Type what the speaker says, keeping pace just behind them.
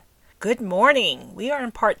Good morning. We are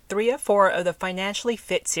in part 3 of 4 of the Financially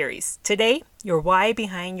Fit series. Today, your why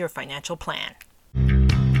behind your financial plan.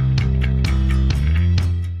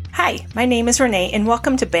 Hi, my name is Renee and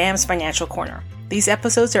welcome to BAM's Financial Corner. These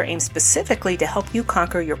episodes are aimed specifically to help you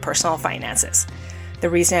conquer your personal finances. The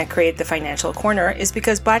reason I created the Financial Corner is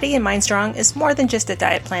because Body and Mind Strong is more than just a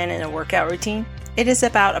diet plan and a workout routine. It is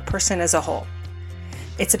about a person as a whole.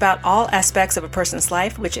 It's about all aspects of a person's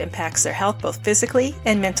life which impacts their health both physically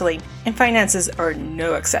and mentally, and finances are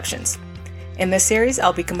no exceptions. In this series,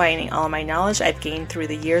 I'll be combining all of my knowledge I've gained through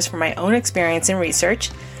the years from my own experience and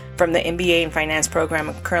research, from the MBA in Finance program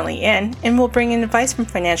I'm currently in, and we'll bring in advice from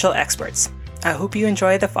financial experts. I hope you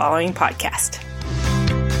enjoy the following podcast.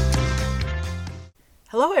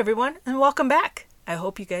 Hello everyone, and welcome back. I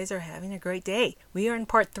hope you guys are having a great day. We are in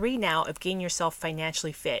part 3 now of Getting Yourself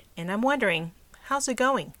Financially Fit, and I'm wondering, how's it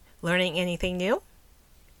going? Learning anything new?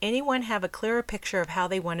 Anyone have a clearer picture of how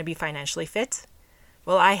they want to be financially fit?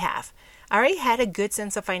 Well, I have. I already had a good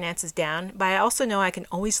sense of finances down, but I also know I can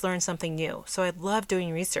always learn something new, so I love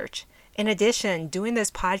doing research. In addition, doing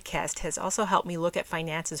this podcast has also helped me look at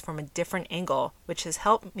finances from a different angle, which has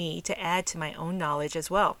helped me to add to my own knowledge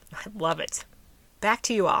as well. I love it. Back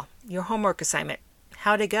to you all. Your homework assignment.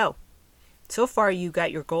 How'd it go? So far, you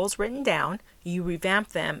got your goals written down, you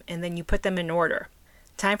revamped them, and then you put them in order.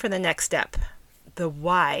 Time for the next step, the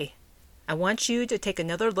why. I want you to take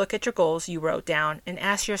another look at your goals you wrote down and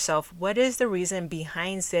ask yourself, what is the reason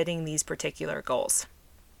behind setting these particular goals?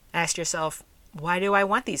 Ask yourself, why do I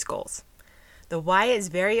want these goals? The why is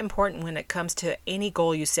very important when it comes to any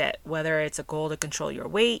goal you set, whether it's a goal to control your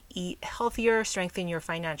weight, eat healthier, strengthen your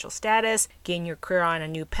financial status, gain your career on a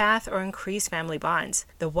new path, or increase family bonds.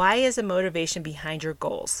 The why is the motivation behind your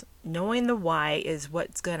goals. Knowing the why is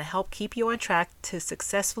what's going to help keep you on track to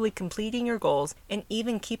successfully completing your goals and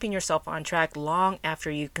even keeping yourself on track long after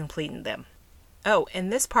you've completed them. Oh, and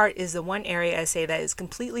this part is the one area I say that is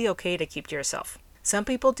completely okay to keep to yourself. Some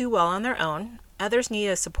people do well on their own. Others need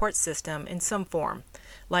a support system in some form,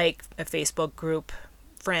 like a Facebook group,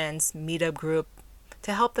 friends, meetup group,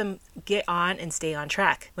 to help them get on and stay on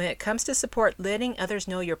track. When it comes to support, letting others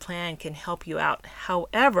know your plan can help you out.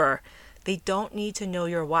 However, they don't need to know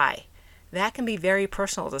your why. That can be very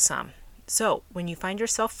personal to some. So, when you find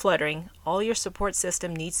yourself fluttering, all your support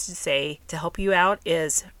system needs to say to help you out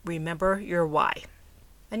is, remember your why.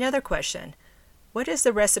 Another question, what is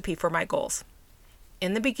the recipe for my goals?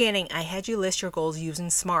 In the beginning, I had you list your goals using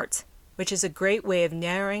SMART, which is a great way of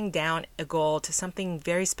narrowing down a goal to something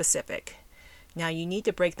very specific. Now you need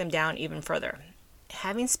to break them down even further.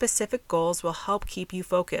 Having specific goals will help keep you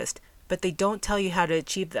focused, but they don't tell you how to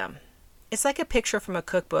achieve them. It's like a picture from a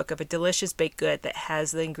cookbook of a delicious baked good that has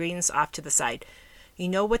the ingredients off to the side. You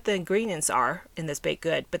know what the ingredients are in this baked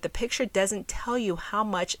good, but the picture doesn't tell you how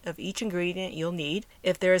much of each ingredient you'll need,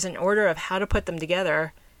 if there is an order of how to put them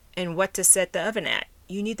together, and what to set the oven at.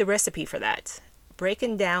 You need the recipe for that.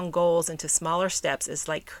 Breaking down goals into smaller steps is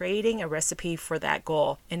like creating a recipe for that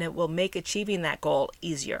goal, and it will make achieving that goal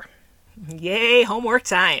easier. Yay, homework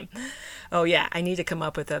time. Oh yeah, I need to come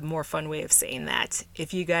up with a more fun way of saying that.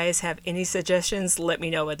 If you guys have any suggestions, let me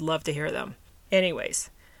know. I'd love to hear them. Anyways,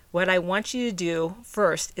 what I want you to do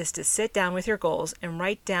first is to sit down with your goals and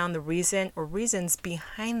write down the reason or reasons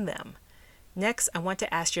behind them. Next, I want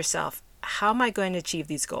to ask yourself, how am I going to achieve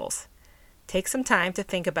these goals? Take some time to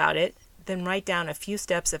think about it, then write down a few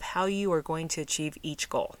steps of how you are going to achieve each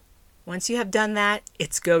goal. Once you have done that,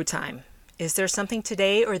 it's go time. Is there something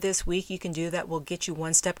today or this week you can do that will get you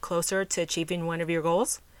one step closer to achieving one of your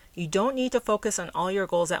goals? You don't need to focus on all your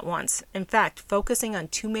goals at once. In fact, focusing on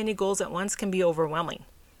too many goals at once can be overwhelming.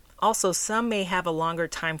 Also, some may have a longer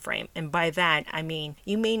time frame, and by that, I mean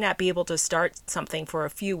you may not be able to start something for a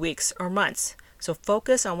few weeks or months. So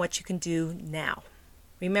focus on what you can do now.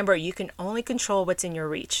 Remember, you can only control what's in your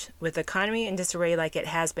reach. With the economy in disarray like it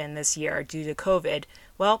has been this year due to COVID,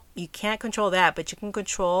 well, you can't control that, but you can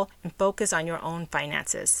control and focus on your own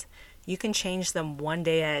finances. You can change them one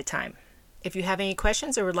day at a time. If you have any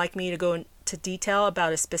questions or would like me to go into detail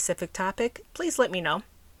about a specific topic, please let me know.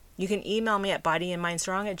 You can email me at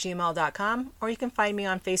bodyandmindstrong@gmail.com, or you can find me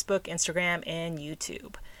on Facebook, Instagram, and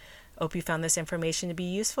YouTube. Hope you found this information to be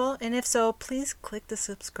useful, and if so, please click the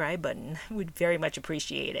subscribe button. I would very much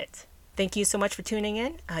appreciate it. Thank you so much for tuning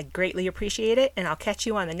in. I greatly appreciate it, and I'll catch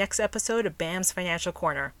you on the next episode of BAM's Financial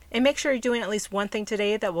Corner. And make sure you're doing at least one thing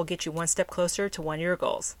today that will get you one step closer to one of your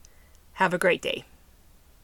goals. Have a great day.